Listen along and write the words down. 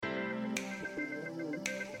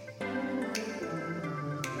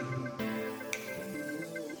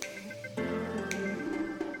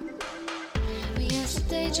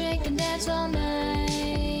drink and dance all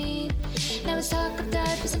night. Now let's talk of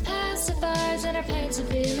diapers and pacifiers and our pains are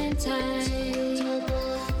feeling tight.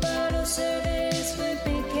 Bottle service with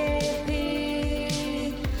BKP.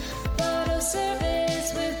 Bottle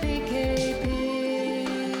service with BKP.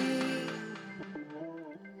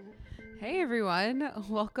 Hey everyone,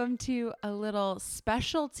 welcome to a little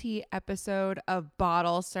specialty episode of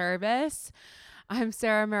Bottle Service. I'm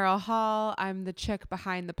Sarah Merrill Hall. I'm the chick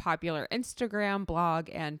behind the popular Instagram blog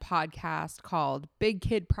and podcast called Big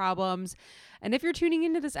Kid Problems. And if you're tuning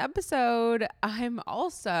into this episode, I'm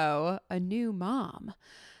also a new mom.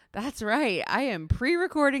 That's right. I am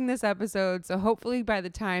pre-recording this episode, so hopefully by the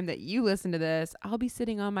time that you listen to this, I'll be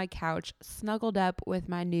sitting on my couch snuggled up with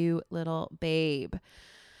my new little babe.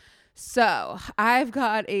 So I've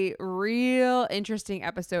got a real interesting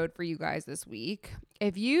episode for you guys this week.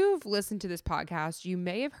 If you've listened to this podcast, you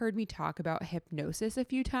may have heard me talk about hypnosis a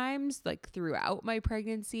few times, like throughout my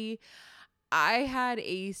pregnancy. I had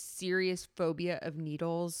a serious phobia of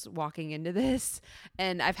needles walking into this,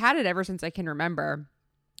 and I've had it ever since I can remember.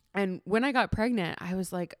 And when I got pregnant, I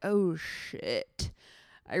was like, oh shit,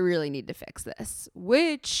 I really need to fix this,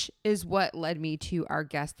 which is what led me to our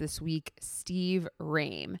guest this week, Steve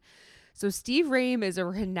Roehm. So Steve Roehm is a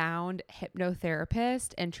renowned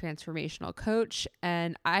hypnotherapist and transformational coach.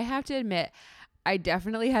 And I have to admit, I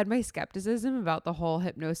definitely had my skepticism about the whole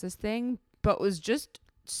hypnosis thing, but was just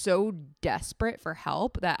so desperate for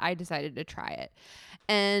help that I decided to try it.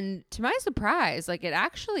 And to my surprise, like it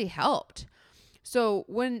actually helped. So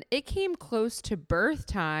when it came close to birth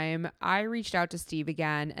time, I reached out to Steve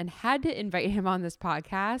again and had to invite him on this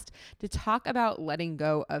podcast to talk about letting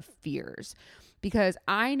go of fears. Because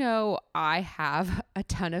I know I have a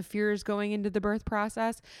ton of fears going into the birth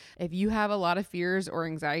process. If you have a lot of fears or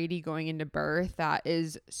anxiety going into birth, that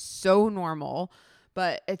is so normal,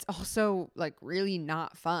 but it's also like really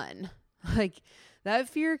not fun. Like that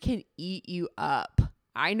fear can eat you up.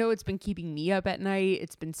 I know it's been keeping me up at night.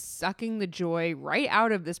 It's been sucking the joy right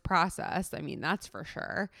out of this process. I mean, that's for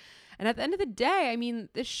sure. And at the end of the day, I mean,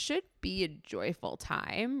 this should be a joyful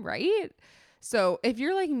time, right? So if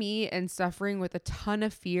you're like me and suffering with a ton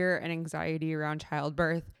of fear and anxiety around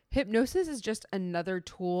childbirth, hypnosis is just another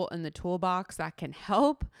tool in the toolbox that can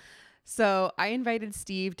help. So I invited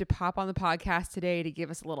Steve to pop on the podcast today to give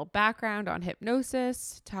us a little background on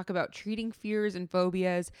hypnosis, talk about treating fears and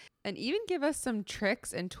phobias, and even give us some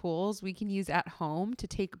tricks and tools we can use at home to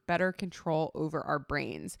take better control over our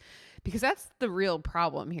brains. Because that's the real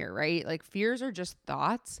problem here, right? Like fears are just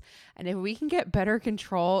thoughts. And if we can get better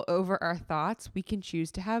control over our thoughts, we can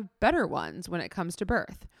choose to have better ones when it comes to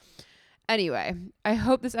birth. Anyway, I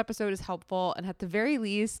hope this episode is helpful, and at the very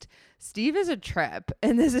least, Steve is a trip,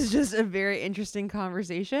 and this is just a very interesting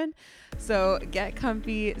conversation. So get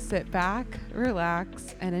comfy, sit back,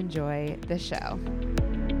 relax, and enjoy the show.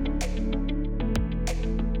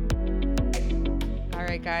 All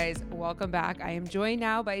right, guys, welcome back. I am joined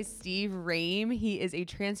now by Steve Roehm. He is a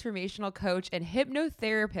transformational coach and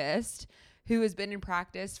hypnotherapist who has been in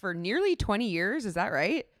practice for nearly 20 years. Is that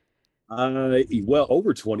right? Well,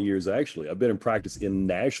 over 20 years, actually. I've been in practice in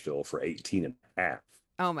Nashville for 18 and a half.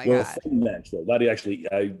 Oh my Well, God. from Nashville, not actually,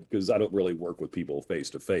 because I don't really work with people face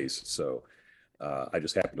to face. So I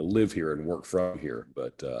just happen to live here and work from here.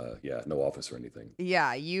 But yeah, no office or anything.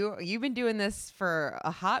 Yeah, you've been doing this for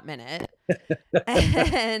a hot minute.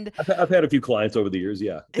 And I've had a few clients over the years.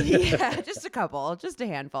 Yeah. Yeah, just a couple, just a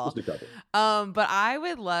handful. Just a couple. But I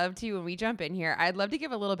would love to, when we jump in here, I'd love to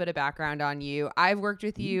give a little bit of background on you. I've worked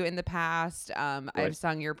with you in the past. I've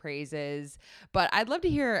sung your praises, but I'd love to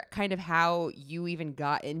hear kind of how you even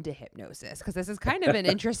got into hypnosis, because this is kind of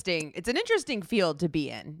it's an interesting field to be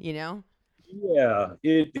in, you know? Yeah,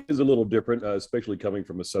 it is a little different, especially coming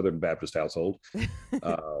from a Southern Baptist household.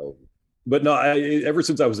 But no, ever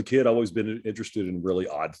since I was a kid, I've always been interested in really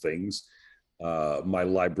odd things. My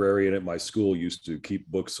librarian at my school used to keep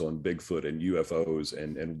books on Bigfoot and UFOs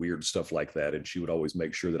and weird stuff like that. And she would always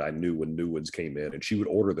make sure that I knew when new ones came in, and she would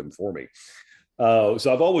order them for me.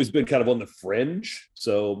 So I've always been kind of on the fringe.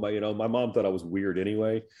 So my mom thought I was weird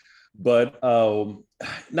anyway. But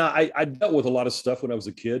I dealt with a lot of stuff when I was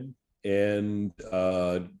a kid, and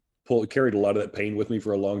carried a lot of that pain with me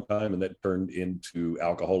for a long time, and that turned into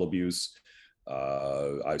alcohol abuse.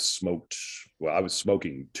 I was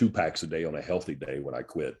smoking 2 packs a day on a healthy day when I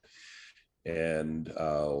quit. And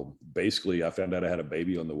basically I found out I had a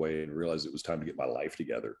baby on the way and realized it was time to get my life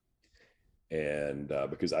together. And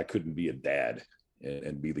because I couldn't be a dad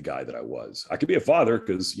and be the guy that I was. I could be a father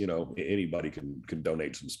because, anybody can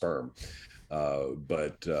donate some sperm.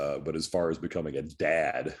 But as far as becoming a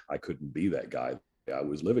dad, I couldn't be that guy. I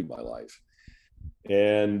was living my life.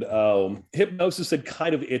 And hypnosis had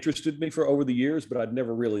kind of interested me for over the years, but I'd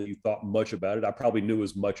never really thought much about it. I probably knew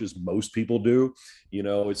as much as most people do.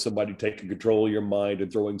 It's somebody taking control of your mind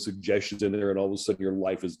and throwing suggestions in there, and all of a sudden your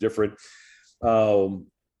life is different. Um,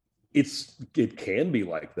 it can be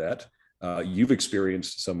like that. You've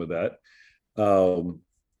experienced some of that. Um,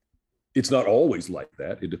 it's not always like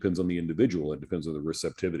that. It depends on the individual. It depends on the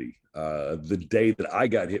receptivity. The day that I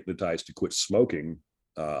got hypnotized to quit smoking,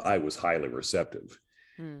 I was highly receptive.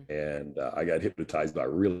 And I got hypnotized by a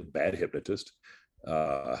really bad hypnotist.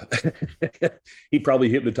 Uh, he probably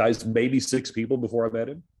hypnotized maybe 6 people before I met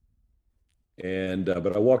him.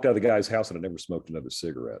 But I walked out of the guy's house and I never smoked another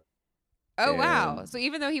cigarette. Oh, wow. And So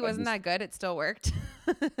even though he wasn't that good, it still worked.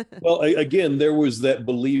 well, again, there was that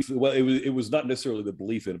belief. Well, it was not necessarily the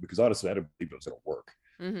belief in it, because honestly, I didn't believe it was going to work.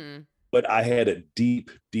 Mm-hmm. But I had a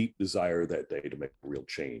deep, deep desire that day to make a real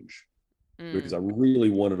change, because I really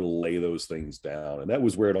wanted to lay those things down, and that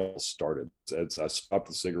was where it all started. I stopped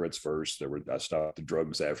the cigarettes first. I stopped the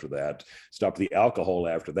drugs after that. Stopped the alcohol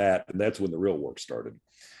after that, and that's when the real work started.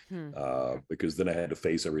 Because then I had to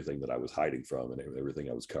face everything that I was hiding from and everything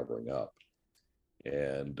I was covering up.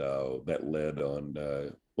 And that led on.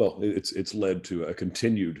 It's led to a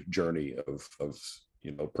continued journey of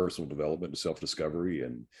personal development and self-discovery,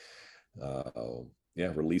 and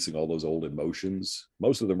releasing all those old emotions.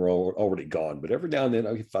 Most of them are already gone, but every now and then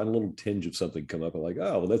I can find a little tinge of something come up. I'm like,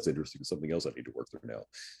 oh, well, that's interesting. Something else I need to work through now.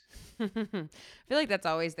 I feel like that's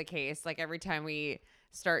always the case. Like every time we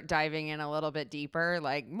start diving in a little bit deeper,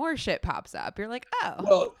 like more shit pops up. You're like, oh,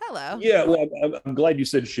 well, hello. Yeah, well, I'm glad you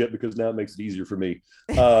said shit, because now it makes it easier for me.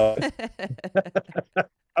 I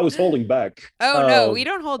was holding back. Oh, no, we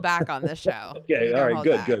don't hold back on this show. Okay, all right,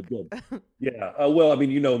 good. Yeah, well, I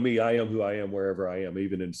mean, you know me, I am who I am wherever I am.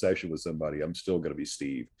 Even in session with somebody, I'm still going to be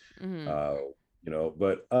Steve. But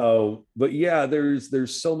yeah,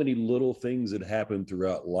 there's so many little things that happen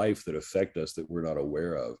throughout life that affect us that we're not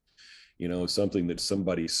aware of. Something that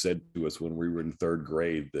somebody said to us when we were in 3rd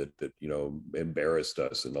grade that embarrassed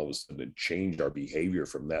us, and all of a sudden it changed our behavior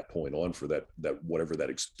from that point on for that whatever that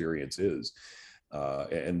experience is.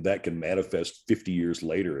 And that can manifest 50 years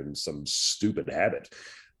later in some stupid habit,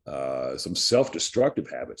 some self-destructive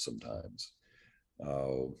habit sometimes,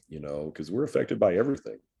 because we're affected by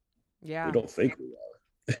everything. Yeah. We don't think we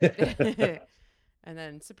are. And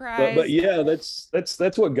then surprise. But yeah, that's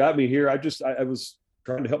what got me here. I was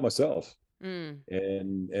trying to help myself. And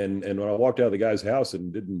when I walked out of the guy's house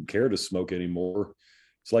and didn't care to smoke anymore,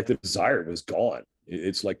 it's like the desire was gone.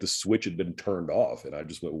 It's like the switch had been turned off, and I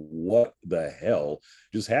just went, what the hell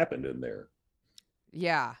just happened in there?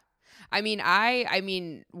 Yeah. I mean,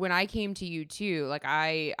 when I came to you too, like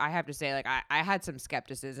I have to say, like I had some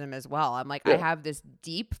skepticism as well. I'm like, I have this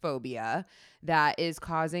deep phobia that is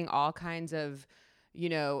causing all kinds of,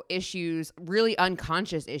 issues, really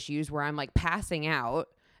unconscious issues, where I'm like passing out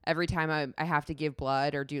every time I have to give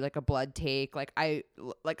blood or do like a blood take. I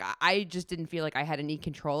just didn't feel like I had any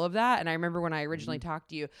control of that. And I remember when I originally talked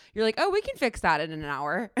to you, you're like, oh, we can fix that in an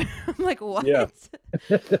hour. I'm like, what? Yeah.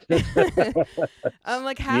 I'm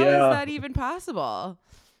like, how is that even possible?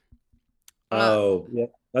 Oh, yeah.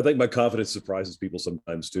 I think my confidence surprises people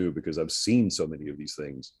sometimes too, because I've seen so many of these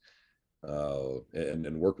things,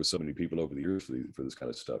 and worked with so many people over the years for this kind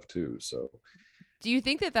of stuff too. So do you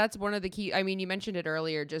think that that's one of the key? I mean, you mentioned it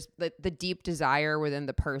earlier, just the deep desire within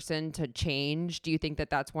the person to change. Do you think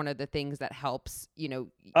that that's one of the things that helps,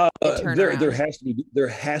 turn around? There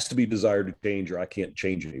has to be desire to change, or I can't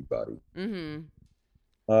change anybody.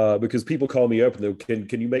 Because people call me up and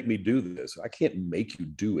can you make me do this? I can't make you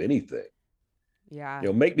do anything. Yeah.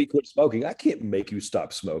 Make me quit smoking. I can't make you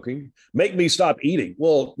stop smoking. Make me stop eating.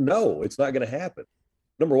 Well, no, it's not going to happen.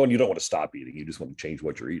 Number one, you don't want to stop eating. You just want to change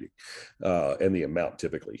what you're eating, and the amount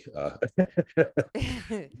typically.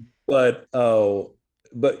 But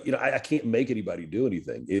I can't make anybody do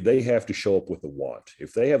anything. They have to show up with the want.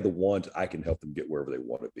 If they have the want, I can help them get wherever they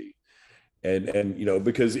want to be. And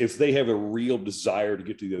because if they have a real desire to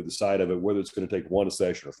get to the other side of it, whether it's going to take 1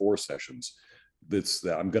 session or 4 sessions,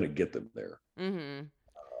 I'm going to get them there.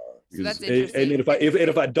 So that's interesting. And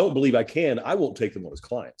if I don't believe I can, I won't take them on as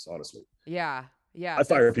clients, honestly. Yeah. I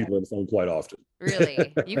fire people on the phone quite often.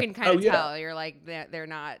 Really? You can kind of tell. You're like, they're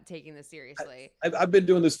not taking this seriously. I've been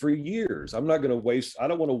doing this for years. I don't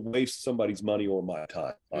want to waste somebody's money or my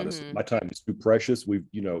time, honestly. My time is too precious.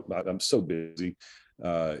 I'm so busy.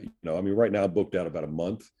 Right now I'm booked out about a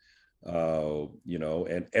month,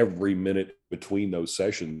 and every minute between those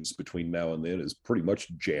sessions between now and then is pretty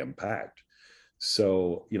much jam-packed.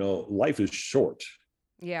 So, life is short.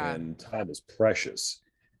 Yeah. And time is precious.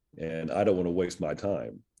 and I don't want to waste my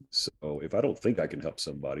time. So if I don't think I can help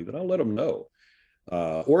somebody, then I'll let them know.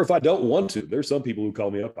 Or if I don't want to, there's some people who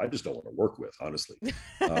call me up I just don't want to work with, honestly.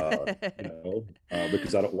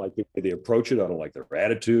 Because I don't like the way they approach it. I don't like their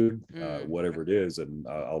attitude, whatever it is. And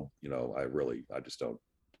I just don't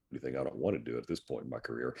anything I don't want to do at this point in my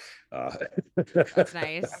career. That's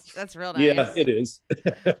nice. That's real nice. Yeah, it is.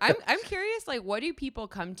 I'm curious, like, what do people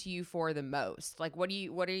come to you for the most? Like, what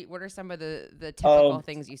are some of the typical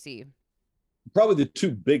things you see? Probably the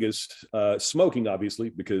two biggest, smoking, obviously,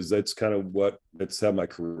 because that's how my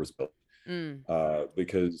career was built.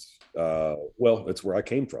 Because that's where I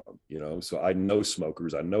came from, so I know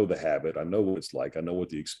smokers, I know the habit, I know what it's like, I know what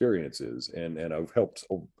the experience is, and I've helped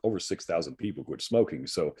over 6,000 people quit smoking.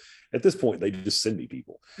 So at this point, they just send me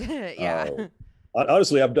people. Yeah.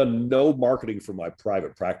 Honestly, I've done no marketing for my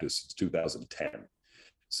private practice since 2010.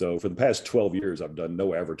 So for the past 12 years, I've done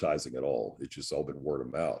no advertising at all. It's just all been word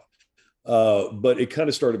of mouth. But it kind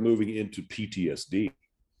of started moving into PTSD.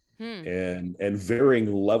 And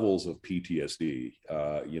varying levels of PTSD.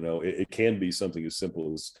 It can be something as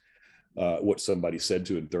simple as what somebody said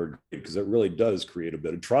to in third grade, because it really does create a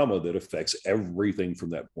bit of trauma that affects everything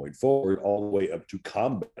from that point forward, all the way up to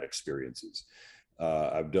combat experiences.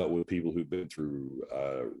 I've dealt with people who've been through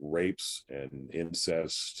rapes and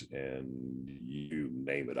incest, and you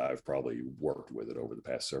name it. I've probably worked with it over the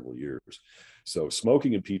past several years. So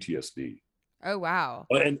smoking and PTSD. Oh, wow.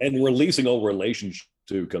 And releasing old relationships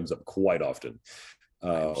too comes up quite often.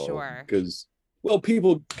 I'm sure. Because,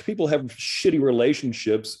 people have shitty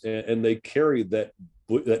relationships, and they carry that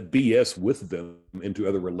BS with them into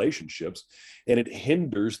other relationships, and it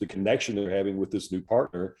hinders the connection they're having with this new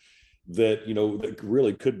partner that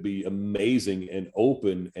really could be amazing and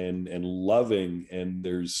open and loving. And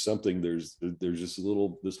there's just this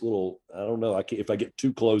little I don't know, if I get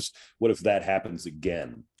too close, what if that happens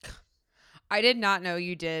again? I did not know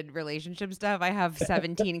you did relationship stuff. I have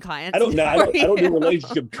 17 clients. I don't do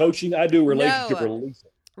relationship coaching. I do relationship releasing.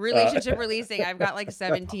 Relationship releasing. I've got like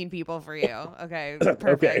 17 people for you. Okay,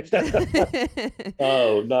 perfect. Okay.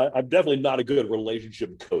 Oh, no, I'm definitely not a good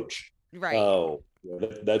relationship coach. Right. Oh,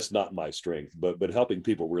 that's not my strength. But helping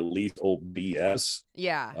people release old BS,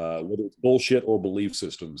 whether it's bullshit or belief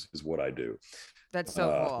systems, is what I do. That's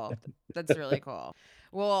so cool. That's really cool.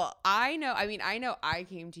 Well, I know I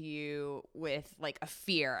came to you with like a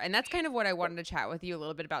fear, and that's kind of what I wanted to chat with you a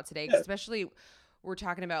little bit about today, especially we're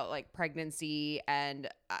talking about like pregnancy, and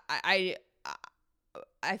I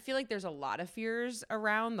feel like there's a lot of fears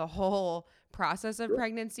around the whole process of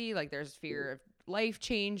pregnancy. Like there's fear of life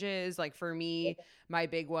changes. Like for me, my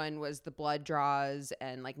big one was the blood draws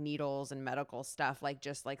and like needles and medical stuff, like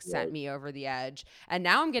just like sent me over the edge. And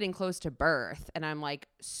now I'm getting close to birth, and I'm like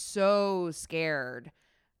so scared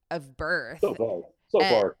of birth. So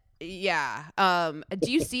far. Yeah.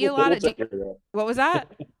 Do you see a lot of what was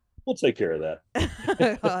that? We'll take care of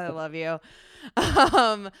that. Oh, I love you.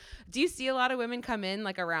 Do you see a lot of women come in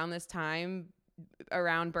like around this time,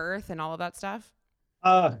 around birth and all of that stuff?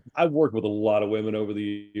 I've worked with a lot of women over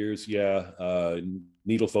the years. Yeah.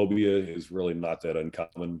 Needle phobia is really not that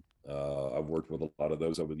uncommon. I've worked with a lot of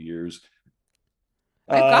those over the years.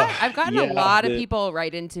 I've gotten a lot of people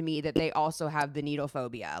write into me that they also have the needle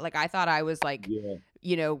phobia. Like I thought I was like,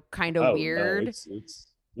 kind of weird. No,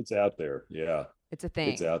 it's out there. Yeah. It's a thing.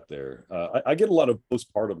 It's out there. I get a lot of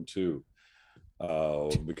postpartum too,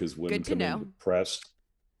 because women come in depressed.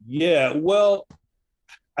 Yeah. Well,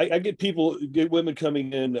 I get women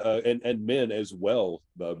coming in, and men as well,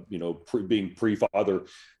 being pre-father,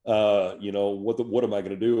 what am I going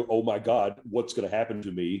to do? Oh my God, what's going to happen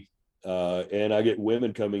to me? And I get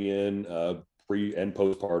women coming in, pre and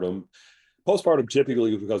postpartum. Postpartum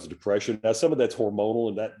typically because of depression. Now, some of that's hormonal,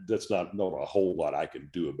 and that's not a whole lot I can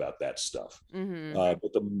do about that stuff. Mm-hmm.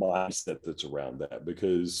 But the mindset that's around that,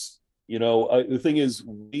 because the thing is,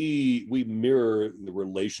 we mirror the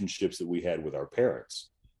relationships that we had with our parents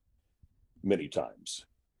many times,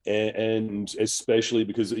 and especially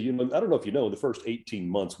because I don't know if in the first 18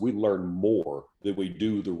 months we learn more than we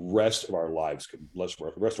do the rest of our lives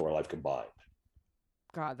combined.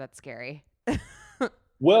 God, that's scary.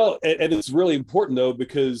 Well, and it's really important though,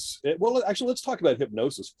 because actually let's talk about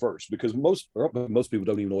hypnosis first, because most people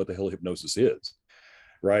don't even know what the hell hypnosis is,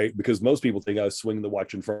 right? Because most people think I swing the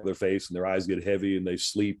watch in front of their face and their eyes get heavy and they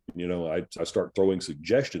sleep. I start throwing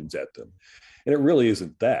suggestions at them, and it really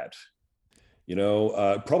isn't that.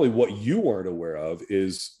 Probably what you weren't aware of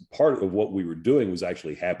is part of what we were doing was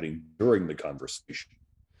actually happening during the conversation.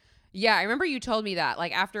 Yeah, I remember you told me that.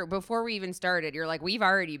 Like before we even started, you're like, we've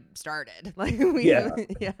already started. Like Yeah,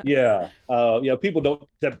 yeah. yeah. People don't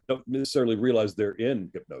necessarily realize they're in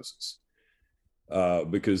hypnosis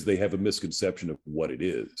because they have a misconception of what it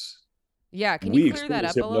is. Yeah. Can you We clear that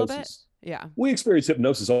experience up a little bit? hypnosis. Yeah. We experience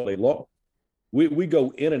hypnosis all day long. We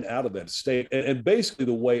go in and out of that state. And basically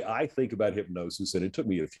the way I think about hypnosis, and it took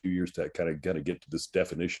me a few years to kind of get to this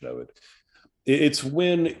definition of it, it's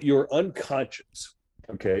when you're unconscious,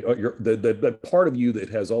 okay, or that part of you that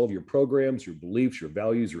has all of your programs, your beliefs, your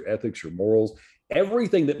values, your ethics, your morals,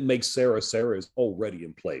 everything that makes Sarah Sarah is already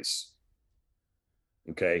in place.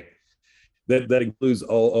 Okay, that includes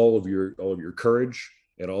all of your courage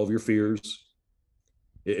and all of your fears.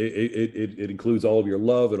 It includes all of your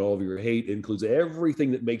love and all of your hate. It includes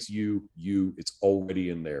everything that makes you you. It's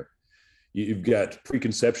already in there. You've got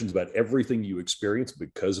preconceptions about everything you experience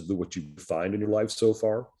because of what you've defined in your life so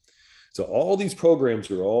far. So all these programs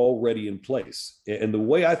are already in place. And the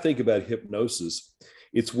way I think about hypnosis,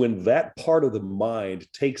 it's when that part of the mind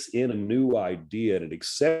takes in a new idea and it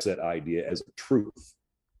accepts that idea as a truth.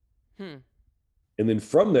 And then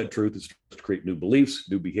from that truth, it starts to create new beliefs,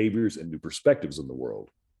 new behaviors, and new perspectives in the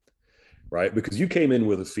world, right? Because you came in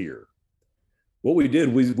with a fear. What we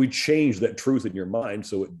did was we changed that truth in your mind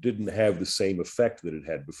so it didn't have the same effect that it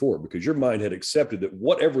had before, because your mind had accepted that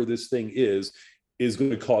whatever this thing is going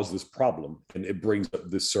to cause this problem, and it brings up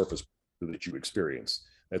this surface that you experience.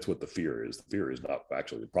 That's what the fear is. The fear is not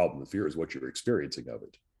actually the problem. The fear is what you're experiencing of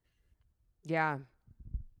it. Yeah.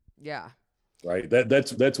 Yeah. Right.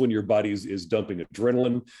 That's when your body is dumping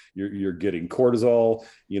adrenaline. You're getting cortisol,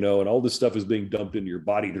 and all this stuff is being dumped into your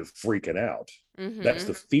body. You're freaking out. That's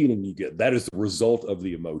the feeling you get. That is the result of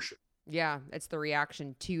the emotion. Yeah. It's the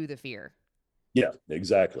reaction to the fear. Yeah,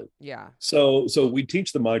 exactly. Yeah. So we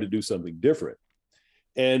teach the mind to do something different.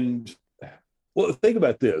 And well, think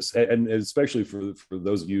about this, and especially for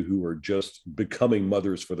those of you who are just becoming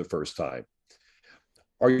mothers for the first time.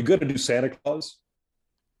 Are you going to do Santa Claus?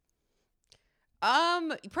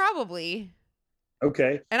 Probably.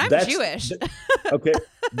 Okay. And I'm Jewish. Okay.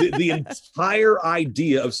 The entire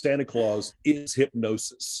idea of Santa Claus is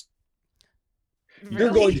hypnosis. Really?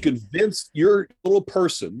 You're going to convince your little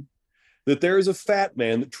person that there is a fat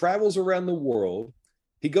man that travels around the world.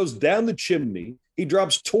 He goes down the chimney. He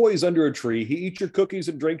drops toys under a tree. He eats your cookies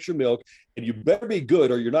and drinks your milk. And you better be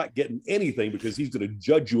good or you're not getting anything, because he's going to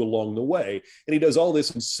judge you along the way. And he does all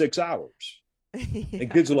this in 6 hours. Yeah.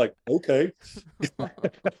 And kids are like, okay.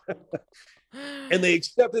 And they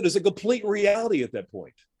accept it as a complete reality at that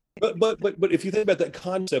point. But if you think about that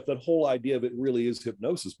concept, that whole idea of it really is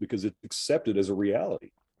hypnosis, because it's accepted as a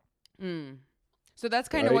reality. So that's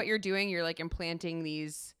kind of what you're doing. You're like implanting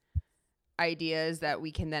these ideas that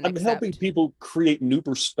we can then accept. Helping people create new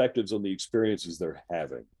perspectives on the experiences they're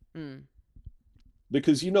having.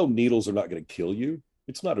 Because needles are not going to kill you.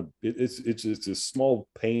 It's not it's a small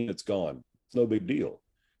pain that's gone. It's no big deal.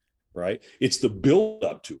 Right? It's the build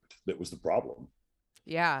up to it that was the problem.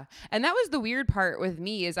 Yeah. And that was the weird part with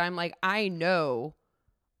me, is I'm like, I know,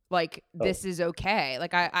 like, this is okay.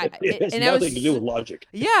 Like it has nothing to do with logic.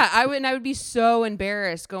 Yeah. I would be so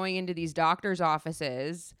embarrassed going into these doctor's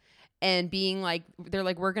offices and being like, they're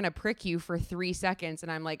like, we're going to prick you for 3 seconds.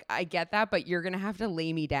 And I'm like, I get that, but you're going to have to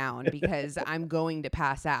lay me down because I'm going to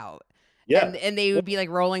pass out. Yeah. And they would be like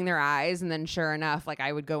rolling their eyes. And then sure enough, like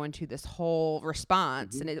I would go into this whole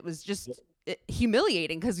response and it was just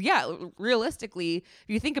humiliating because, realistically, if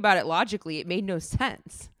you think about it logically, it made no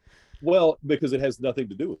sense. Well, because it has nothing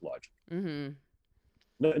to do with logic.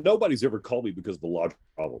 Nobody's ever called me because of a logical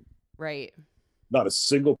problem. Right. Not a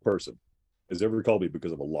single person has ever called me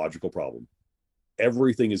because of a logical problem.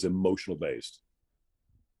 Everything is emotional based.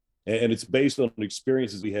 And it's based on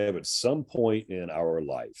experiences we have at some point in our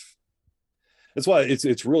life. That's why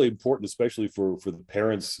it's really important, especially for the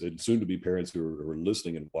parents and soon-to-be parents who are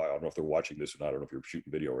listening. And I don't know if they're watching this or not. I don't know if you're shooting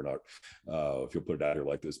video or not, if you'll put it out here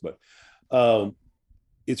like this. But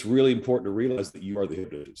it's really important to realize that you are the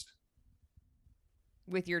hypnotist.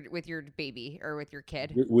 With your baby or with your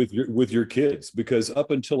kid? With your kids. Because up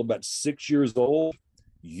until about 6 years old,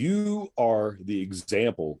 you are the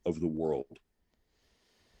example of the world.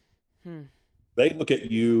 They look at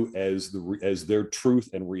you as their truth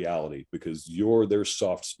and reality, because you're their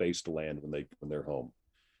soft space to land when they're home,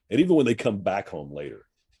 and even when they come back home later,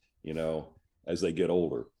 as they get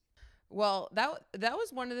older. Well, that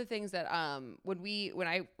was one of the things that when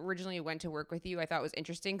I originally went to work with you, I thought was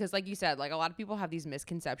interesting because, like you said, like a lot of people have these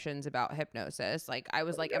misconceptions about hypnosis. Like I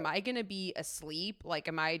was like, am I gonna be asleep? Like,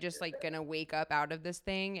 am I just like gonna wake up out of this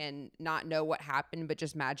thing and not know what happened, but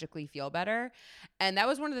just magically feel better? And that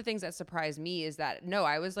was one of the things that surprised me is that no,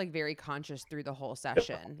 I was like very conscious through the whole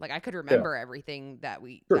session. Like I could Yeah, remember everything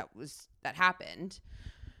sure. that happened.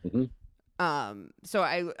 Mhm. So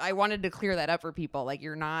I wanted to clear that up for people. Like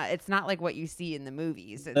it's not like what you see in the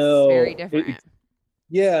movies. It's very No, different.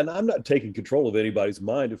 yeah, and I'm not taking control of anybody's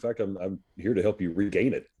mind. In fact, I'm here to help you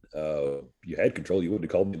regain it. You had control, you wouldn't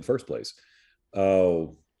have called me in the first place. Uh,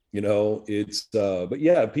 it's but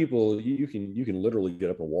yeah, people, you can literally get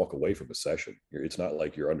up and walk away from a session. It's not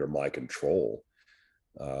like you're under my control.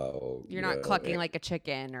 You're not clucking like a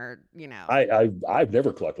chicken or, you know. I've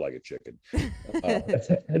never clucked like a chicken, uh,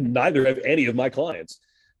 and neither have any of my clients.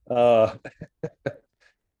 Uh,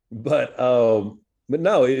 but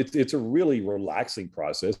no, it's a really relaxing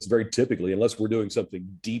process. Very typically, unless we're doing something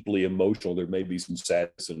deeply emotional, there may be some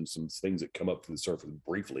sadness and some things that come up to the surface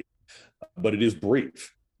briefly, but it is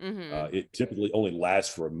brief. Mm-hmm. It typically only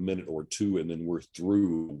lasts for a minute or two, and then we're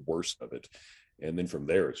through the worst of it, and then from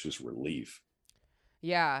there it's just relief.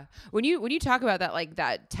 Yeah. When you talk about that, like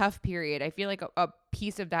that tough period, I feel like a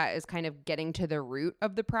piece of that is kind of getting to the root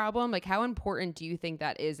of the problem. Like how important do you think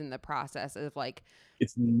that is in the process of like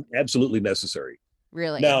It's absolutely necessary.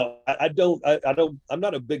 really? Now, I'm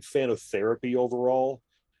not a big fan of therapy overall,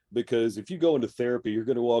 because if you go into therapy, you're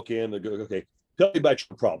going to walk in and go, okay, tell me about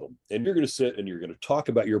your problem. And you're going to sit and you're going to talk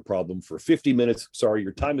about your problem for 50 minutes. Sorry,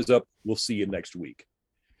 your time is up. We'll see you next week.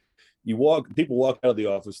 People walk out of the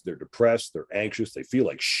office, they're depressed, they're anxious, they feel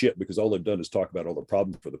like shit because all they've done is talk about all the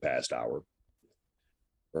problems for the past hour.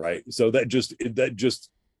 Right. So that just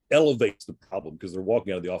elevates the problem because they're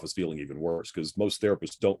walking out of the office feeling even worse, because most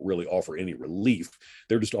therapists don't really offer any relief.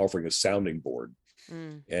 They're just offering a sounding board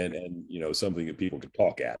Mm. and something that people can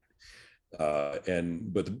talk at. But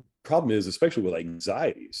the problem is, especially with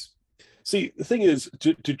anxieties. See, the thing is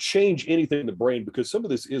to change anything in the brain, because some of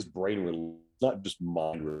this is brain related, not just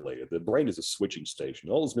mind related. The brain is a switching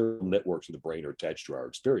station. All those neural networks in the brain are attached to our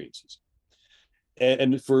experiences.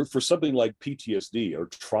 And for something like PTSD or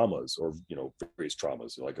traumas, or various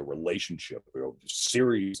traumas, like a relationship,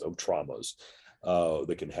 series of traumas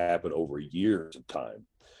that can happen over years of time,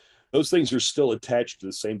 those things are still attached to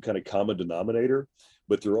the same kind of common denominator,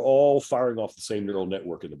 but they're all firing off the same neural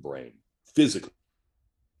network in the brain physically.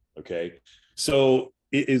 Okay. So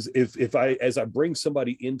it is, if I as I bring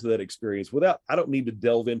somebody into that experience, I don't need to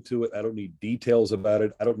delve into it. I don't need details about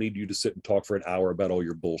it. I don't need you to sit and talk for an hour about all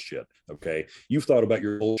your bullshit. Okay. You've thought about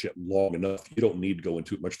your bullshit long enough. You don't need to go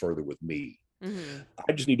into it much further with me. Mm-hmm.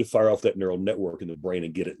 I just need to fire off that neural network in the brain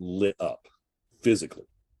and get it lit up physically.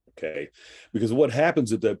 Okay. Because what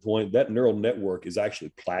happens at that point, that neural network is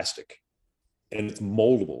actually plastic, and it's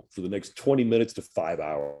moldable for the next 20 minutes to 5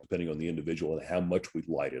 hours, depending on the individual and how much we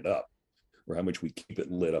light it up or how much we keep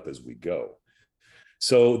it lit up as we go.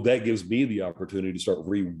 So that gives me the opportunity to start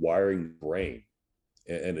rewiring the brain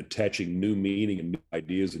and attaching new meaning and new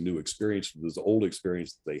ideas and new experience to those old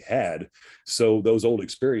experiences they had. So those old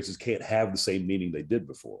experiences can't have the same meaning they did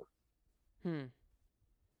before. Hmm.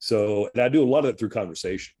 So, and I do a lot of that through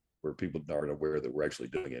conversation where people aren't aware that we're actually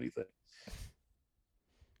doing anything.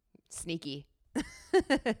 Sneaky.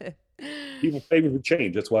 People pay me for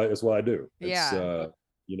change. That's why I do. It's Yeah.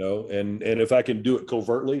 and if I can do it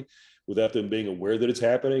covertly without them being aware that it's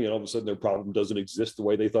happening, and all of a sudden their problem doesn't exist the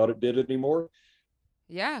way they thought it did anymore,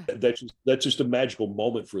 Yeah. that's just a magical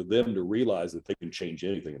moment for them to realize that they can change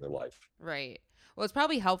anything in their life. Right. Well, it's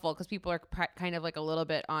probably helpful because people are kind of like a little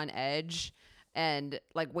bit on edge and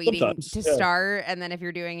like waiting Sometimes, to yeah. start. And then if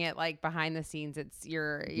you're doing it like behind the scenes,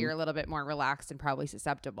 you're a little bit more relaxed and probably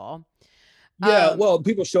susceptible. Yeah, well,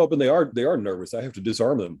 people show up and they are nervous. I have to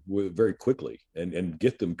disarm them very quickly and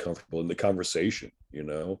get them comfortable in the conversation.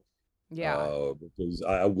 Yeah. Because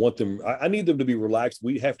I want them. I need them to be relaxed.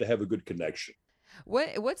 We have to have a good connection.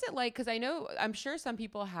 What's it like? Because I'm sure some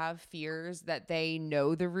people have fears that they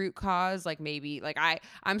know the root cause. Like maybe like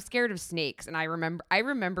I'm scared of snakes, and I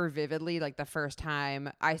remember vividly like the first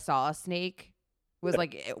time I saw a snake was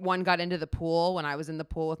like one got into the pool when I was in the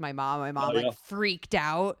pool with my mom. My mom Oh, yeah. like freaked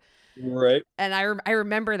out, Right. and I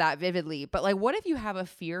remember that vividly. But like, what if you have a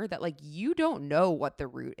fear that like you don't know what the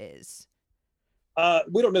root is?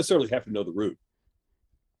 We don't necessarily have to know the root.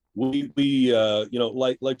 We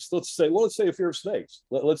like let's say a fear of snakes.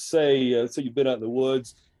 Let's say you've been out in the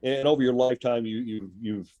woods, and over your lifetime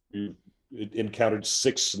you've encountered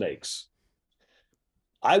 6 snakes.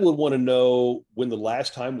 I would want to know when the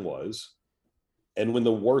last time was, and when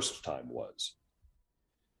the worst time was.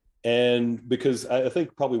 And because I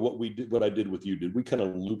think probably what I did with you, did we kind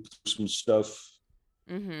of loop through some stuff?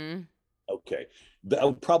 Mm-hmm. Okay. I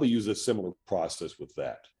would probably use a similar process with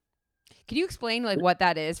that. Can you explain like what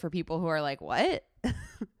that is for people who are like, what?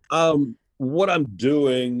 What I'm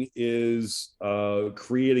doing is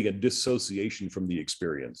creating a dissociation from the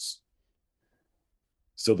experience.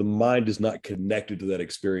 So the mind is not connected to that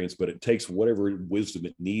experience, but it takes whatever wisdom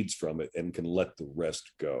it needs from it and can let the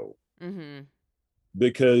rest go. Mm-hmm.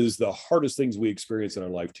 Because the hardest things we experience in our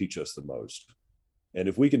life teach us the most. And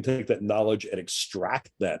if we can take that knowledge and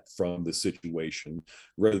extract that from the situation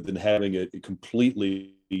rather than having it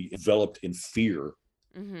completely enveloped in fear,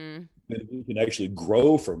 Mm-hmm. then we can actually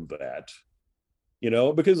grow from that.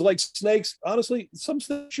 Because like snakes, honestly, some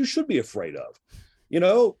snakes you should be afraid of.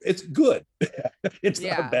 It's good. It's not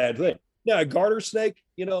a Yeah. bad thing. Now, a garter snake,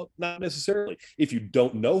 not necessarily. If you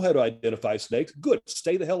don't know how to identify snakes, good.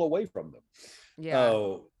 Stay the hell away from them.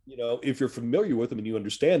 Yeah. If you're familiar with them and you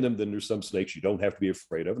understand them, then there's some snakes you don't have to be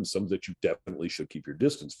afraid of, and some that you definitely should keep your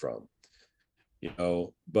distance from.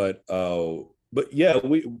 But yeah,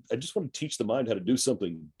 I just want to teach the mind how to do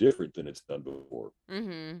something different than it's done before.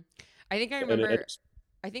 Mm-hmm. I think I And remember. it's,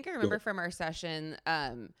 I think I remember from our session,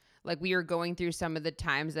 like we were going through some of the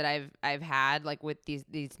times that I've had like with these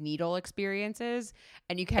needle experiences,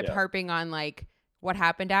 and you kept Yeah. harping on like what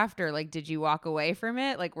happened after. Like, did you walk away from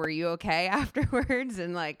it? Like, were you okay afterwards?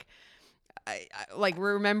 And like, like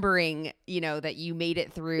remembering, that you made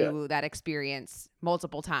it through that experience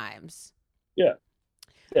multiple times. Yeah.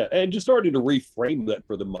 And just starting to reframe that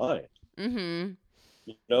for the mind.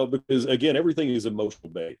 Mm-hmm. Because again, everything is emotional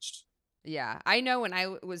based. Yeah, I know when I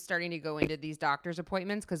was starting to go into these doctor's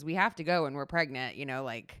appointments, because we have to go when we're pregnant,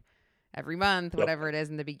 like every month, Yep. whatever it is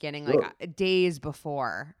in the beginning, Sure. like days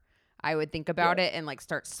before, I would think about Yeah. it and like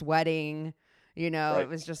start sweating. Right. It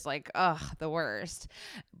was just like, ugh, the worst.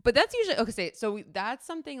 But that's usually okay. So that's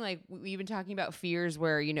something like we've been talking about fears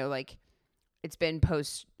where, like it's been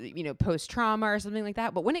post trauma or something like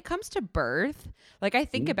that. But when it comes to birth, like I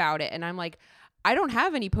think Mhm. about it and I'm like, I don't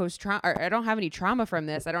have any post trauma, or I don't have any trauma from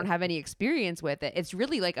this. I don't have any experience with it. It's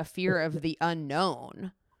really like a fear of the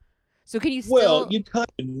unknown. So can you Well, still? you kind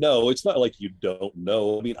of know. It's not like you don't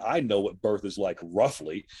know. I mean, I know what birth is like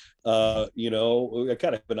roughly. I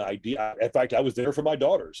kind of have an idea. In fact, I was there for my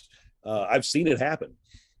daughters. I've seen it happen.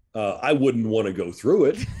 I wouldn't want to go through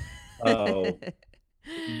it. Uh,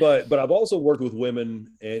 but I've also worked with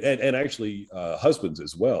women and actually husbands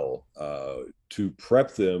as well to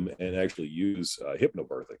prep them and actually use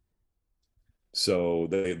hypnobirthing. So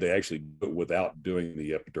they actually do it without doing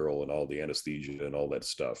the epidural and all the anesthesia and all that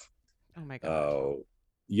stuff. Oh my God.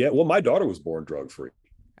 Yeah, well, my daughter was born drug free.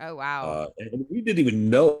 Oh wow. And we didn't even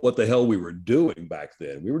know what the hell we were doing back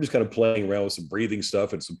then. We were just kind of playing around with some breathing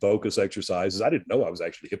stuff and some focus exercises. I didn't know I was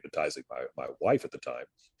actually hypnotizing my wife at the time.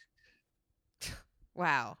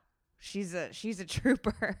 Wow. She's a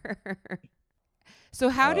trooper. So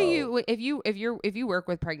how do Uh, you if you work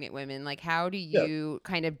with pregnant women, like how do yeah. you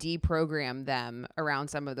kind of deprogram them around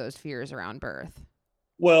some of those fears around birth?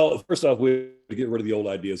 Well, first off, we have to get rid of the old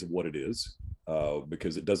ideas of what it is,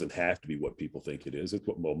 because it doesn't have to be what people think it is. It's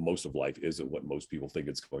what most of life isn't what most people think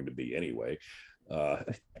it's going to be anyway. Uh,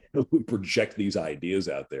 we project these ideas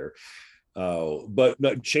out there, but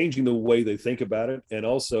not changing the way they think about it, and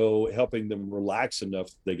also helping them relax enough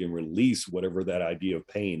that they can release whatever that idea of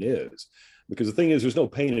pain is. Because the thing is, there's no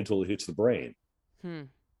pain until it hits the brain. Hmm.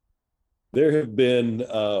 There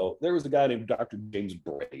was a guy named Dr. James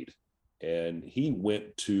Braid, and he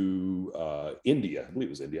went to India. I believe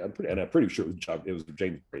it was India. I'm pretty sure it was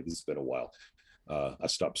James Braid. This has been a while. I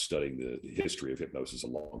stopped studying the history of hypnosis a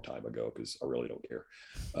long time ago because I really don't care.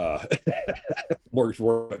 More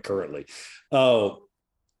currently.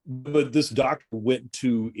 But this doctor went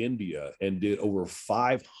to India and did over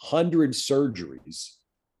 500 surgeries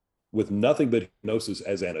with nothing but hypnosis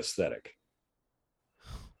as anesthetic.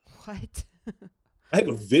 What? I have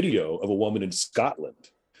a video of a woman in Scotland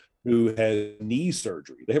who had knee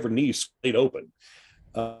surgery. They have her knee splayed open.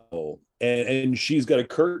 And she's got a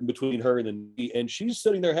curtain between her and the knee, and she's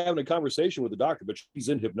sitting there having a conversation with the doctor, but she's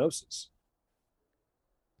in hypnosis.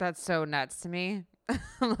 That's so nuts to me.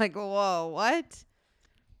 I'm like, whoa, what?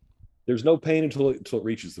 There's no pain until it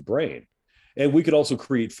reaches the brain. And we could also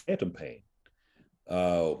create phantom pain.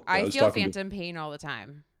 I feel phantom pain all the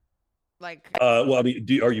time. Like, well, I mean,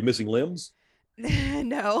 are you missing limbs?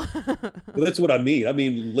 no. Well, that's what I mean. I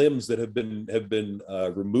mean limbs that have been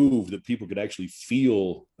removed that people can actually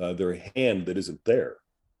feel their hand that isn't there.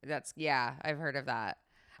 Yeah, I've heard of that.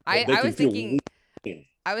 They I can was feel thinking, pain.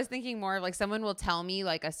 I was thinking more of like someone will tell me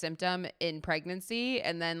like a symptom in pregnancy,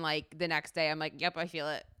 and then like the next day I'm like, yep, I feel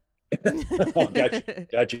it. Oh,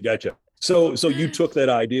 gotcha. So you took that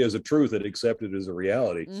idea as a truth and accepted it as a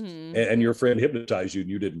reality, Mm-hmm. and your friend hypnotized you and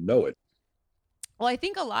you didn't know it. Well, I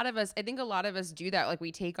think a lot of us do that. Like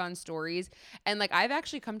we take on stories, and like I've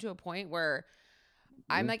actually come to a point where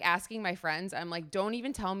I'm like asking my friends, I'm like, don't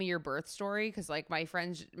even tell me your birth story. Cause like my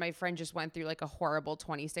friend just went through like a horrible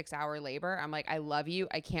 26-hour labor. I'm like, I love you.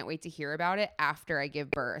 I can't wait to hear about it after I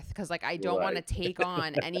give birth. Cause like, I don't want to take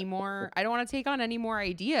on any more. I don't want to take on any more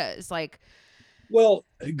ideas. Like, Well,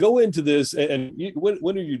 go into this, and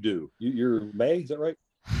when are you due? You're May, is that right?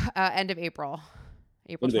 end of April,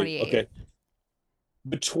 April End of April. 28th. Okay.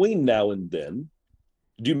 Between now and then,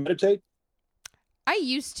 do you meditate? I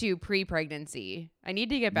used to pre-pregnancy. I need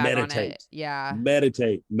to get back on Meditate. it. Yeah.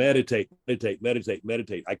 Meditate.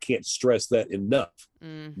 I can't stress that enough.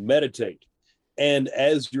 Meditate. And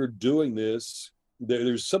as you're doing this,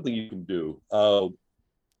 there's something you can do.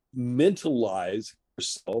 Mentalize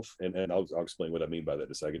yourself, and I'll explain what I mean by that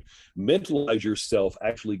in a second. Mentalize yourself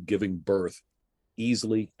actually giving birth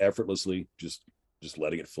easily, effortlessly, just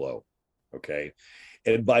letting it flow. Okay.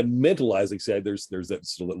 And by mentalizing, say there's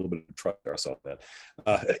that a little bit of trust ourselves, man.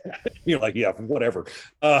 You're like, yeah, whatever.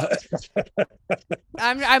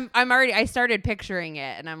 I'm already. I started picturing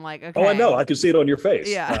it, and I'm like, okay. Oh, I know. I can see it on your face.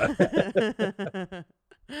 Yeah.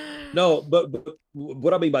 No, but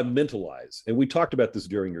what I mean by mentalize, and we talked about this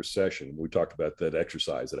during your session. We talked about that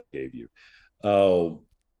exercise that I gave you.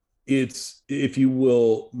 It's, if you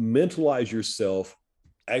will, mentalize yourself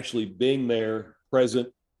actually being there,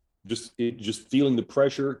 present, just feeling the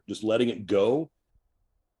pressure, just letting it go.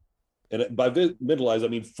 And by mentalize, I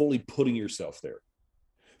mean fully putting yourself there.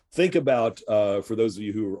 Think about, for those of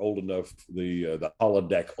you who are old enough, the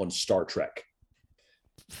holodeck on Star Trek.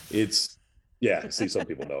 It's, yeah. See, some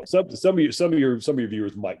people know. Some of your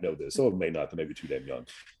viewers might know this. Some of them may not. They may be too damn young.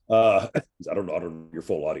 I don't know your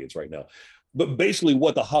full audience right now. But basically,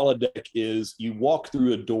 what the holodeck is, you walk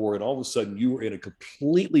through a door, and all of a sudden, you are in a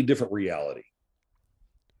completely different reality.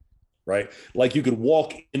 Right? Like you could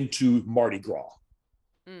walk into Mardi Gras,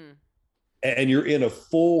 and you're in a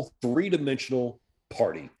full 3-dimensional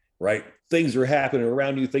party. Right? Things are happening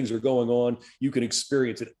around you. Things are going on. You can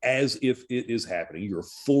experience it as if it is happening. You're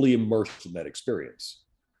fully immersed in that experience.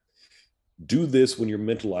 Do this when you're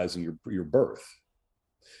mentalizing your birth.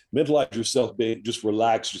 Mentalize yourself being just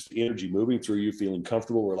relaxed, just the energy moving through you, feeling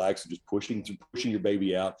comfortable, relaxed, and just pushing your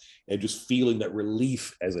baby out, and just feeling that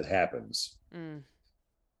relief as it happens.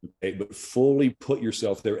 Okay, but fully put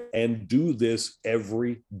yourself there, and do this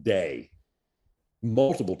every day,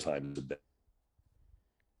 multiple times a day.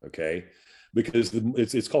 Okay, because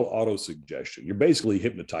it's called auto-suggestion. You're basically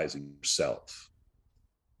hypnotizing yourself.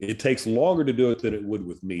 It takes longer to do it than it would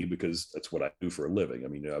with me, because that's what I do for a living. I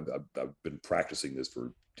mean, I've been practicing this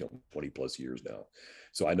for 20 plus years now.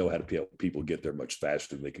 So I know how to help people get there much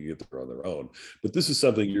faster than they can get there on their own. But this is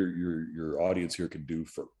something your audience here can do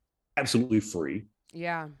for absolutely free.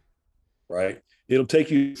 Yeah. Right. It'll take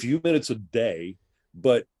you a few minutes a day,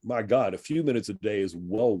 but my God, a few minutes a day is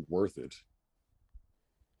well worth it.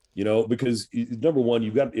 You know, because number one,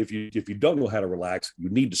 you've got, if you don't know how to relax, you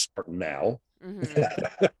need to start now.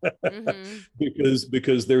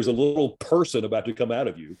 because there's a little person about to come out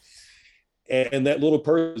of you, and that little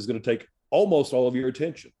person is going to take almost all of your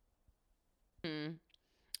attention.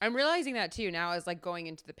 I'm realizing that too now, as like going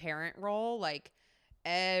into the parent role, like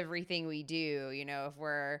everything we do, you know,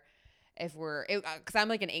 because I'm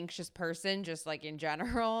like an anxious person just like in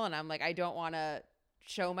general, and I'm like, I don't want to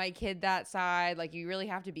show my kid that side. Like you really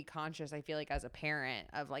have to be conscious, I feel like, as a parent,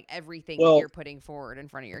 of like everything that you're putting forward in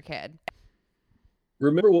front of your kid.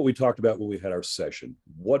 Remember what we talked about when we had our session.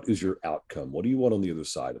 What is your outcome? What do you want on the other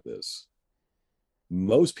side of this?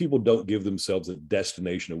 Most people don't give themselves a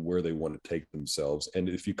destination of where they want to take themselves. And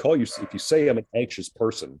if you say I'm an anxious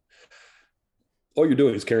person, all you're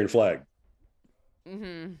doing is carrying a flag.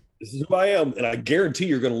 This is who I am, and I guarantee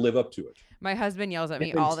you're going to live up to it. My husband yells at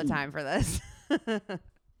me all the time for this.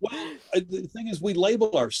 Well, the thing is, we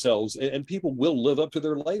label ourselves, and people will live up to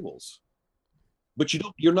their labels. But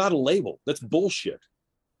you're not a label. That's bullshit.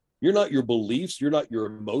 You're not your beliefs. You're not your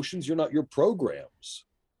emotions. You're not your programs.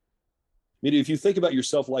 I mean, if you think about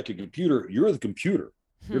yourself like a computer, you're the computer.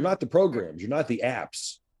 You're not the programs. You're not the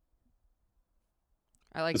apps.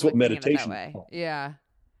 I like that's what meditation that way. Yeah.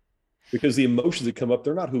 Because the emotions that come up,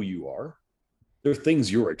 they're not who you are. They're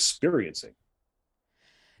things you're experiencing.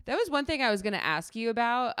 That was one thing I was going to ask you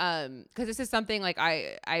about, because this is something like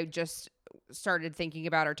I just started thinking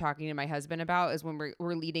about or talking to my husband about is when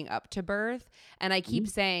we're leading up to birth, and I keep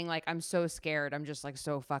saying like, I'm so scared, I'm just like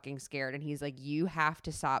so fucking scared, and he's like, you have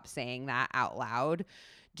to stop saying that out loud.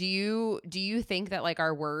 Do you think that like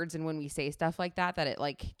our words and when we say stuff like that it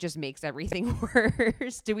like just makes everything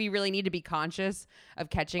worse? Do we really need to be conscious of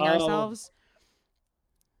catching ourselves?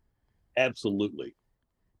 Absolutely.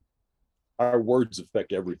 Our words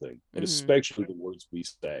affect everything, and especially the words we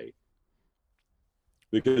say.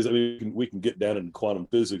 Because I mean, we can get down in quantum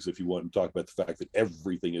physics if you want and talk about the fact that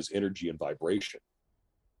everything is energy and vibration.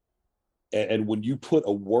 And when you put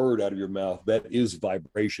a word out of your mouth, that is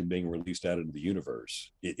vibration being released out into the universe.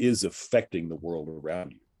 It is affecting the world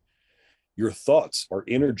around you. Your thoughts are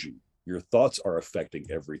energy. Your thoughts are affecting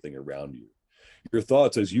everything around you. Your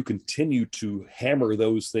thoughts, as you continue to hammer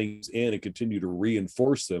those things in and continue to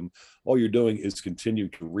reinforce them, all you're doing is continue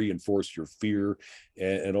to reinforce your fear,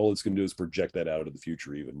 and all it's going to do is project that out into the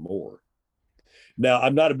future even more. Now,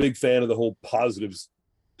 I'm not a big fan of the whole positives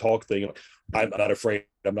talk thing. I'm not afraid.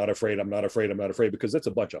 I'm not afraid. I'm not afraid. I'm not afraid, because that's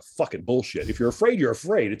a bunch of fucking bullshit. If you're afraid, you're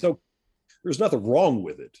afraid. It's okay. There's nothing wrong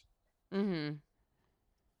with it.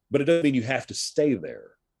 But it doesn't mean you have to stay there.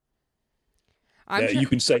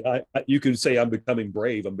 You can say I'm becoming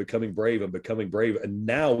brave. I'm becoming brave. I'm becoming brave. And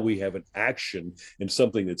now we have an action and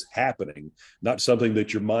something that's happening, not something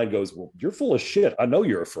that your mind goes, well, you're full of shit. I know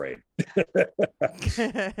you're afraid. It's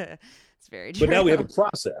very true. But now we have a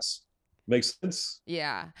process. Makes sense?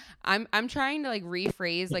 Yeah. I'm trying to like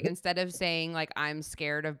rephrase, like instead of saying like I'm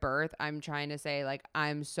scared of birth, I'm trying to say like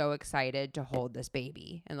I'm so excited to hold this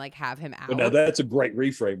baby and like have him out. But now that's a great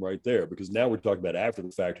reframe right there, because now we're talking about after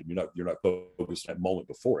the fact, and you're not focused on that moment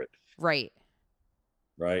before it. Right.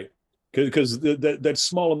 Because that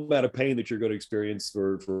small amount of pain that you're going to experience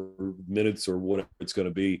for minutes or whatever it's going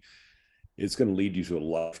to be, it's going to lead you to a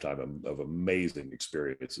lifetime of amazing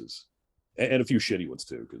experiences. And a few shitty ones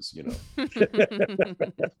too, because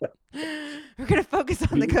we're gonna focus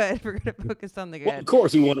on the good. We're gonna focus on the good. Well, of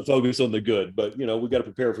course, we want to focus on the good, but we got to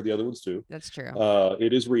prepare for the other ones too. That's true.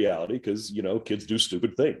 It is reality, because kids do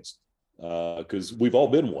stupid things. Because we've all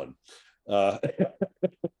been one. I'm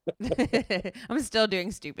still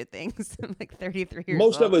doing stupid things. I'm like 33 years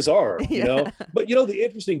Most old. of us are, But the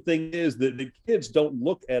interesting thing is that the kids don't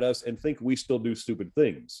look at us and think we still do stupid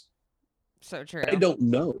things. So true. They don't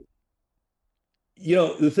know.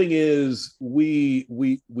 The thing is, we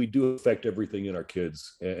do affect everything in our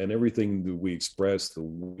kids, and everything that we express, the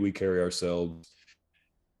way we carry ourselves,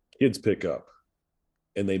 kids pick up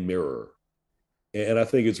and they mirror. And I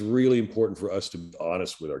think it's really important for us to be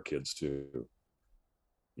honest with our kids too,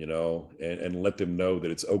 and let them know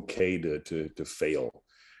that it's okay to fail,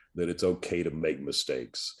 that it's okay to make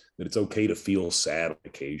mistakes, that it's okay to feel sad on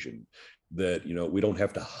occasion, that, we don't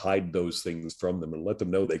have to hide those things from them, and let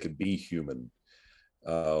them know they can be human.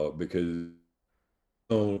 Because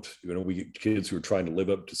we get kids who are trying to live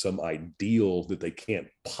up to some ideal that they can't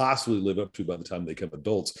possibly live up to by the time they become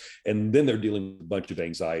adults, and then they're dealing with a bunch of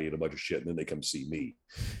anxiety and a bunch of shit, and then they come see me,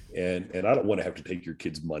 and I don't want to have to take your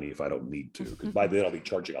kids' money if I don't need to, because by then I'll be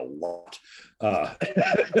charging a lot. But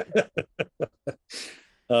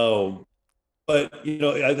I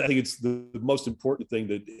think it's the most important thing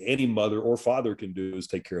that any mother or father can do is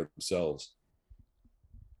take care of themselves.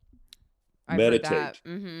 Meditate,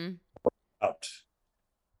 out,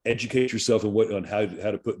 educate yourself on how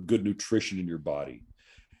to put good nutrition in your body.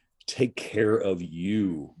 Take care of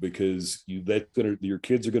you, because your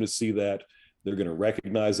kids are going to see that. They're going to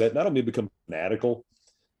recognize that. Not only become fanatical,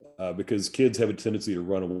 because kids have a tendency to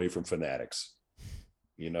run away from fanatics.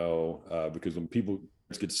 Because when people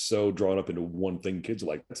get so drawn up into one thing, kids are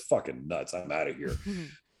like, that's fucking nuts. I'm out of here.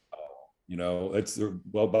 By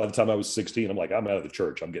the time I was 16, I'm like, I'm out of the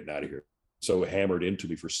church. I'm getting out of here. So hammered into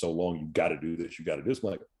me for so long, you got to do this, you got to do this. I'm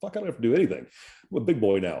like, fuck, I don't have to do anything. I'm a big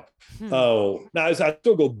boy now. Now I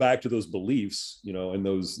still go back to those beliefs, and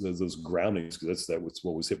those groundings, because that's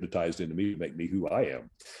what was hypnotized into me to make me who I am.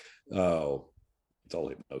 It's all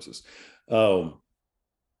hypnosis. But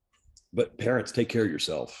parents, take care of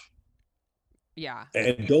yourself. Yeah.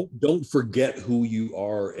 And don't forget who you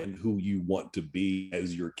are and who you want to be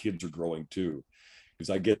as your kids are growing too. Because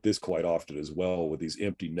I get this quite often as well, with these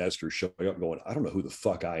empty nesters showing up going, I don't know who the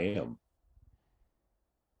fuck I am.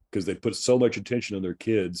 Because they put so much attention on their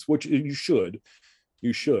kids, which you should,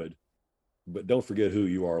 but don't forget who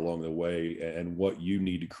you are along the way and what you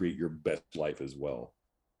need to create your best life as well.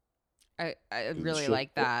 I really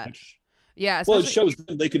like that. Yeah. Well, it shows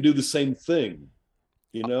them they can do the same thing.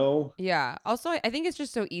 you know? Yeah. Also, I think it's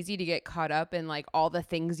just so easy to get caught up in like all the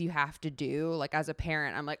things you have to do. Like as a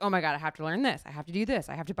parent, I'm like, oh my God, I have to learn this. I have to do this.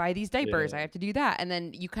 I have to buy these diapers. Yeah. I have to do that. And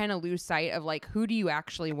then you kind of lose sight of like, who do you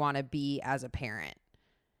actually want to be as a parent?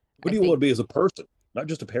 What I do you want think, to be as a person, not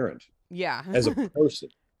just a parent, yeah. as a person?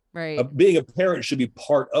 Right. Being a parent should be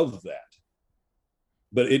part of that,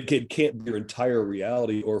 but can't be your entire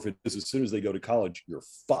reality. Or if it is, as soon as they go to college, you're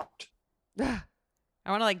fucked. I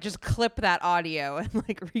want to like just clip that audio and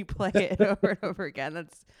like replay it over and over again.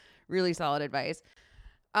 That's really solid advice.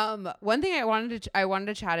 One thing I wanted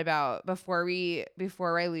to chat about before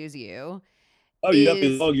I lose you Oh, you got me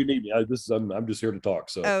as is long as you need me. I'm just here to talk.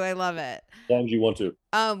 So as oh, I love it. long as you want to.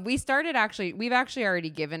 We've actually already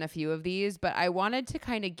given a few of these, but I wanted to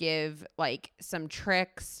kind of give like some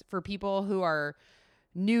tricks for people who are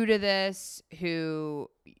new to this, who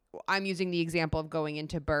I'm using the example of going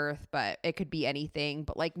into birth, but it could be anything,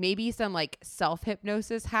 but like maybe some like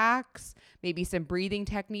self-hypnosis hacks, maybe some breathing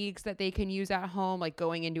techniques that they can use at home, like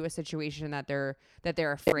going into a situation that they're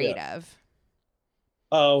afraid of.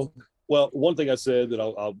 Oh, well, one thing I said that I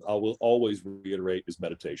will always reiterate is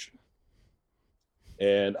meditation.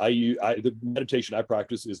 And the meditation I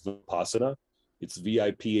practice is Vipassana. It's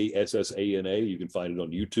Vipassana. You can find it on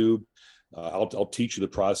YouTube. I'll teach you the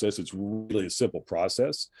process. It's really a simple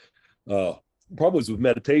process. Problems with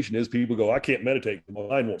meditation is people go, I can't meditate. My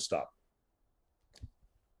mind won't stop.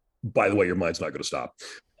 By the way, your mind's not going to stop.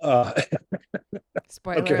 I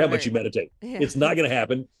don't care how much you meditate. Yeah. It's not going to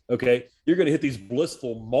happen. Okay. You're going to hit these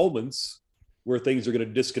blissful moments where things are going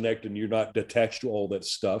to disconnect and you're not attached to all that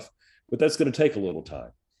stuff. But that's going to take a little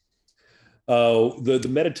time. The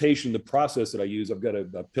meditation, the process that I use, I've got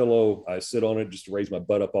a pillow. I sit on it just to raise my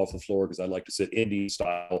butt up off the floor because I like to sit Indian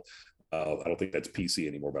style. I don't think that's PC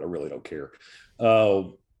anymore, but I really don't care.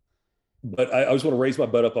 But I just want to raise my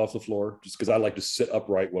butt up off the floor just because I like to sit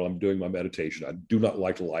upright while I'm doing my meditation. I do not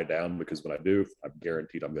like to lie down because when I do, I'm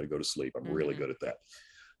guaranteed I'm going to go to sleep. I'm really good at that.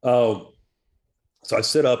 So I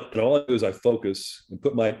sit up and all I do is I focus and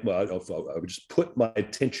I would just put my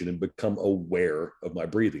attention and become aware of my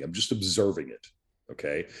breathing. I'm just observing it.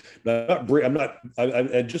 Okay.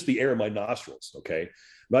 I'm just the air in my nostrils. Okay. I'm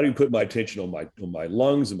not even putting my attention on my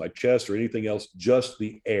lungs and my chest or anything else, just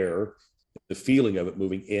the air, the feeling of it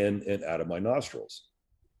moving in and out of my nostrils.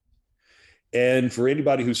 And for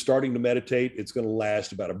anybody who's starting to meditate, it's going to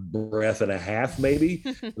last about a breath and a half, maybe,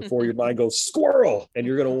 before your mind goes squirrel. And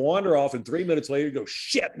you're going to wander off. And 3 minutes later, you go,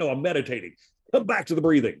 shit, no, I'm meditating. Come back to the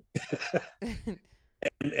breathing. and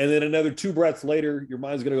then another 2 breaths later, your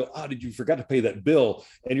mind's going to go, did you forgot to pay that bill?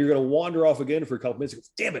 And you're going to wander off again for a couple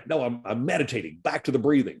minutes. Damn it, no, I'm meditating. Back to the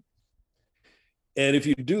breathing. And if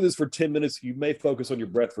you do this for 10 minutes, you may focus on your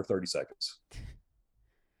breath for 30 seconds.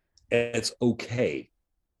 And it's okay.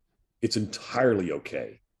 It's entirely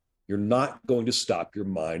okay. You're not going to stop your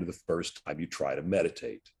mind the first time you try to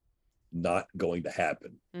meditate. Not going to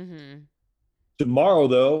happen. Mm-hmm. Tomorrow,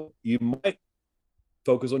 though, you might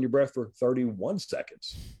focus on your breath for 31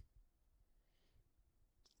 seconds.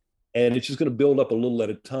 And it's just going to build up a little at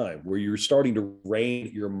a time where you're starting to rein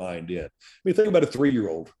your mind in. I mean, think about a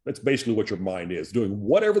 3-year-old. That's basically what your mind is, doing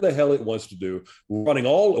whatever the hell it wants to do, running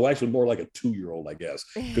actually more like a 2-year-old, I guess,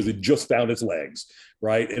 because it just found its legs,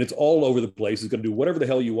 right? And it's all over the place. It's going to do whatever the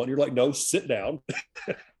hell you want. You're like, no, sit down.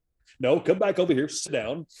 No, come back over here, sit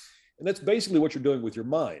down. And that's basically what you're doing with your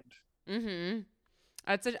mind. Mm-hmm.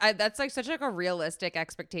 That's like such like a realistic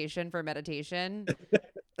expectation for meditation.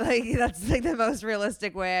 Like that's like the most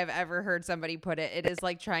realistic way I've ever heard somebody put it. It is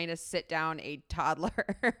like trying to sit down a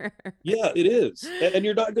toddler. Yeah, it is. And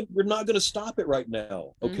you're not going to stop it right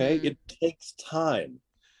now. Okay. Mm-hmm. It takes time.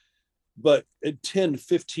 But at 10,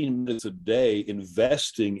 15 minutes a day,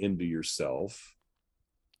 investing into yourself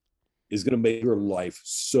is going to make your life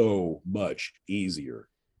so much easier.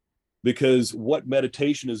 Because what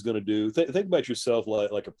meditation is going to do, think about yourself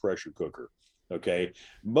like a pressure cooker. Okay.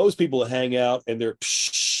 Most people hang out and they're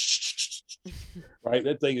right.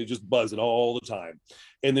 That thing is just buzzing all the time.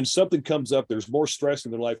 And then something comes up, there's more stress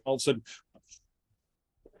in their life. All of a sudden,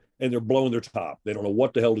 and they're blowing their top. They don't know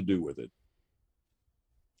what the hell to do with it.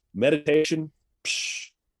 Meditation,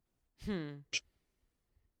 you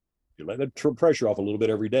let that pressure off a little bit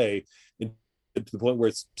every day and to the point where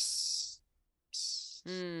it's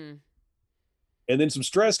and then some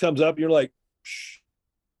stress comes up and you're like,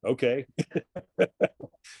 okay.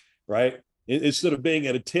 Right. Instead of being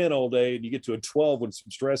at a 10 all day and you get to a 12, when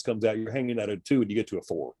some stress comes out, you're hanging out at a 2 and you get to a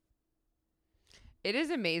 4. It is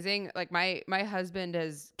amazing. Like my husband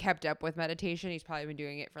has kept up with meditation. He's probably been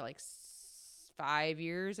doing it for like 5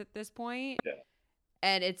 years at this point. Yeah.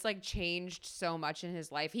 And it's like changed so much in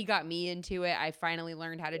his life. He got me into it. I finally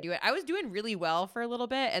learned how to do it. I was doing really well for a little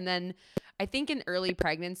bit. And then I think in early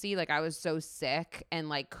pregnancy, like I was so sick and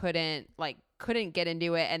like couldn't get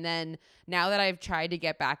into it. And then now that I've tried to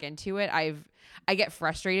get back into it, I get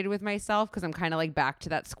frustrated with myself because I'm kind of like back to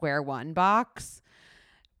that square one box.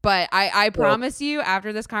 But I promise you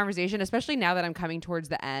after this conversation, especially now that I'm coming towards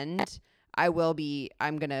the end, I'm gonna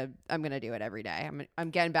do it every day. I'm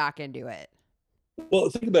getting back into it. Well,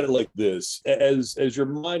 think about it like this: as your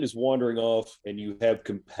mind is wandering off, and you have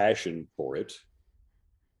compassion for it,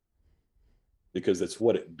 because that's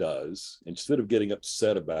what it does. Instead of getting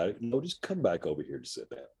upset about it, no, just come back over here to sit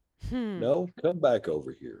down. No, come back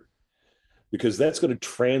over here, because that's going to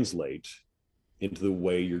translate into the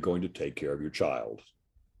way you're going to take care of your child.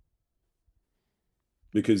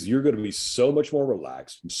 Because you're going to be so much more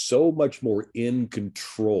relaxed and so much more in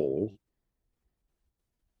control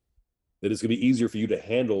that it's going to be easier for you to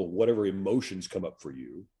handle whatever emotions come up for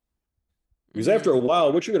you. Because after a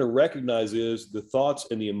while, what you're going to recognize is the thoughts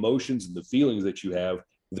and the emotions and the feelings that you have,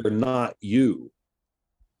 they're not you.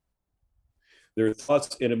 They're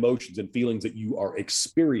thoughts and emotions and feelings that you are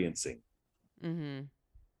experiencing,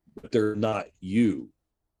 but they're not you.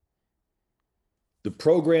 The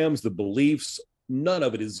programs, the beliefs, none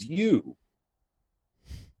of it is you.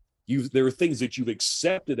 There are things that you've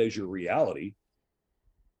accepted as your reality.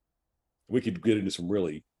 We could get into some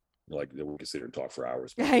really, like, we could sit here and talk for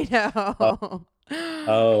hours. I know.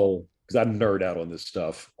 Because I nerd out on this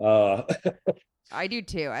stuff. I do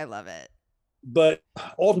too. I love it. But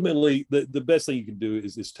ultimately, the best thing you can do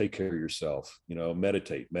is take care of yourself.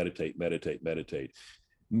 Meditate.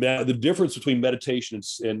 Now, the difference between meditation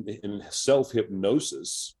and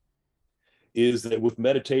self-hypnosis is that with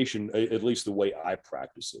meditation, at least the way I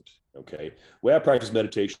practice it, okay? The way I practice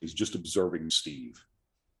meditation is just observing Steve.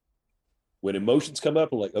 When emotions come up,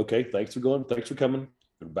 I'm like, okay, thanks for coming.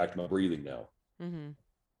 I'm back to my breathing now.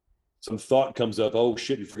 Some thought comes up, oh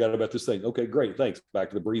shit, you forgot about this thing. Okay, great, thanks. Back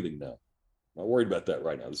to the breathing now. I'm not worried about that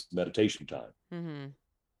right now. This is meditation time.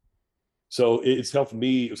 So it's helped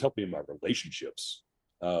me. It's helped me in my relationships.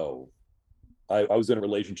 I was in a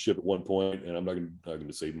relationship at one point, and I'm not going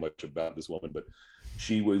to say much about this woman, but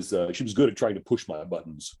she was good at trying to push my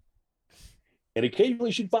buttons, and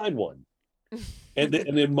occasionally she'd find one, and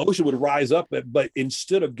the emotion would rise up. But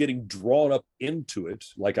instead of getting drawn up into it,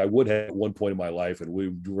 like I would have at one point in my life, and we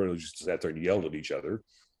really just sat there and yelled at each other,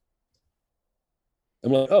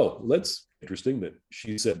 I'm like, oh, that's interesting that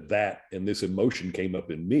she said that, and this emotion came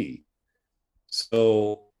up in me.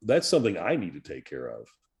 So that's something I need to take care of.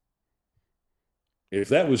 If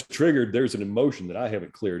that was triggered, there's an emotion that I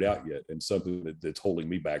haven't cleared out yet, and something that's holding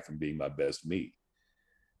me back from being my best me.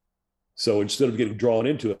 So instead of getting drawn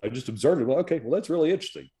into it, I just observed it. Well, okay, well, that's really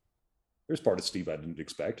interesting. There's part of Steve I didn't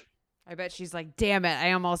expect. I bet she's like, damn it,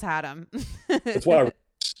 I almost had him. That's why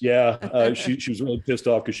she was really pissed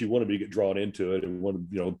off because she wanted me to get drawn into it and wanted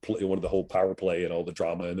the whole power play and all the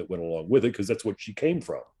drama and that went along with it, because that's what she came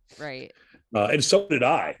from. Right. And so did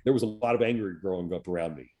I. There was a lot of anger growing up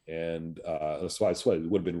around me. And that's why it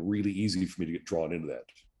would have been really easy for me to get drawn into that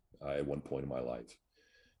at one point in my life.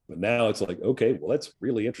 But now it's like, okay, well, that's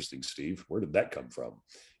really interesting, Steve. Where did that come from?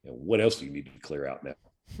 And what else do you need to clear out now?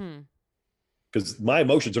 Because my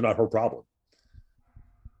emotions are not her problem.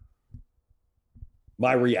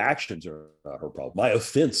 My reactions are not her problem. My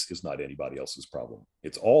offense is not anybody else's problem.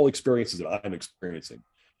 It's all experiences that I'm experiencing.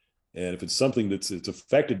 And if it's something it's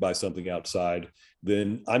affected by something outside,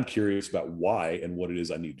 then I'm curious about why and what it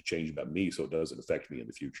is I need to change about me so it doesn't affect me in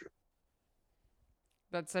the future.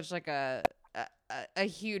 That's such like a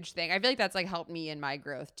huge thing. I feel like that's like helped me in my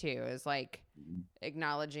growth too, is like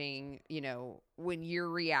acknowledging, when you're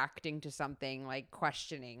reacting to something, like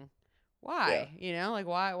questioning why, like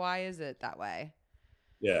why is it that way?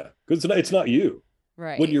 Yeah, because it's not you.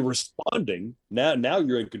 Right. When you're responding, now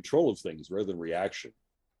you're in control of things rather than reaction.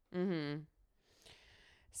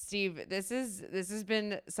 Steve, this has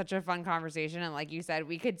been such a fun conversation, and like you said,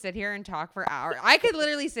 we could sit here and talk for hours. I could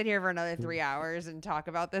literally sit here for another 3 hours and talk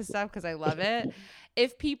about this stuff because I love it.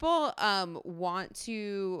 If people want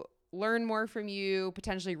to learn more from you,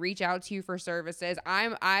 potentially reach out to you for services,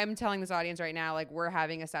 I'm telling this audience right now, like, we're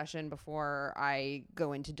having a session before I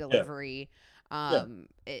go into delivery. I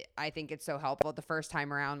think it's so helpful. The first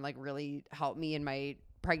time around, like, really helped me in my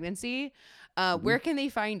pregnancy. Where can they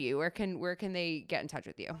find you? Where can they get in touch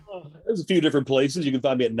with you? There's a few different places. You can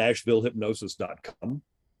find me at NashvilleHypnosis.com.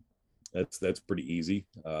 That's pretty easy.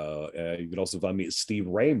 You can also find me at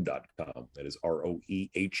SteveRoehm.com. That is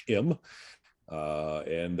ROEHM.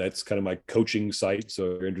 And that's kind of my coaching site.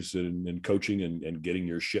 So if you're interested in coaching and getting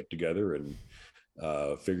your shit together and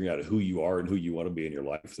figuring out who you are and who you want to be in your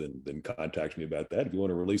life, then contact me about that. If you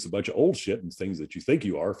want to release a bunch of old shit and things that you think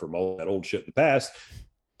you are from all that old shit in the past,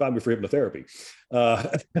 find me for hypnotherapy.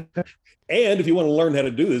 And if you want to learn how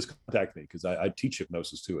to do this, contact me, because I teach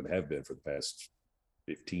hypnosis too, and have been for the past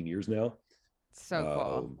 15 years now. So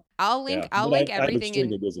cool. I'll link everything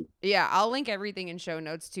I'll link everything in show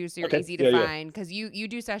notes too, so you're easy to find, because you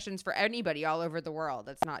do sessions for anybody all over the world.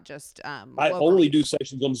 It's not just I only do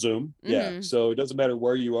sessions on Zoom. Yeah. So it doesn't matter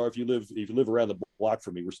where you are. If you live around the block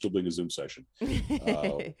from me, we're still doing a Zoom session.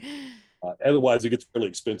 Otherwise it gets really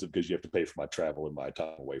expensive, because you have to pay for my travel and my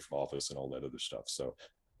time away from office and all that other stuff. So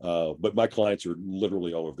but my clients are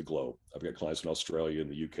literally all over the globe. I've got clients in Australia and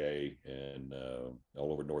the UK and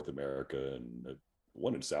all over North America, and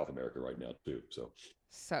one in South America right now too. So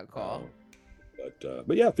cool.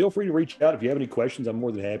 But yeah, feel free to reach out if you have any questions. I'm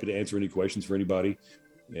more than happy to answer any questions for anybody.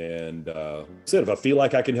 And like I said, if I feel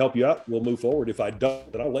like I can help you out, we'll move forward. If I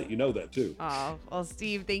don't, then I'll let you know that too. Oh, well,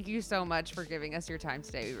 Steve, thank you so much for giving us your time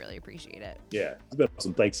today. We really appreciate it. Yeah, it's been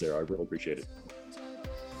awesome. Thanks, Sarah. I really appreciate it.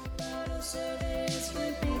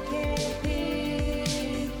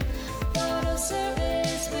 Service.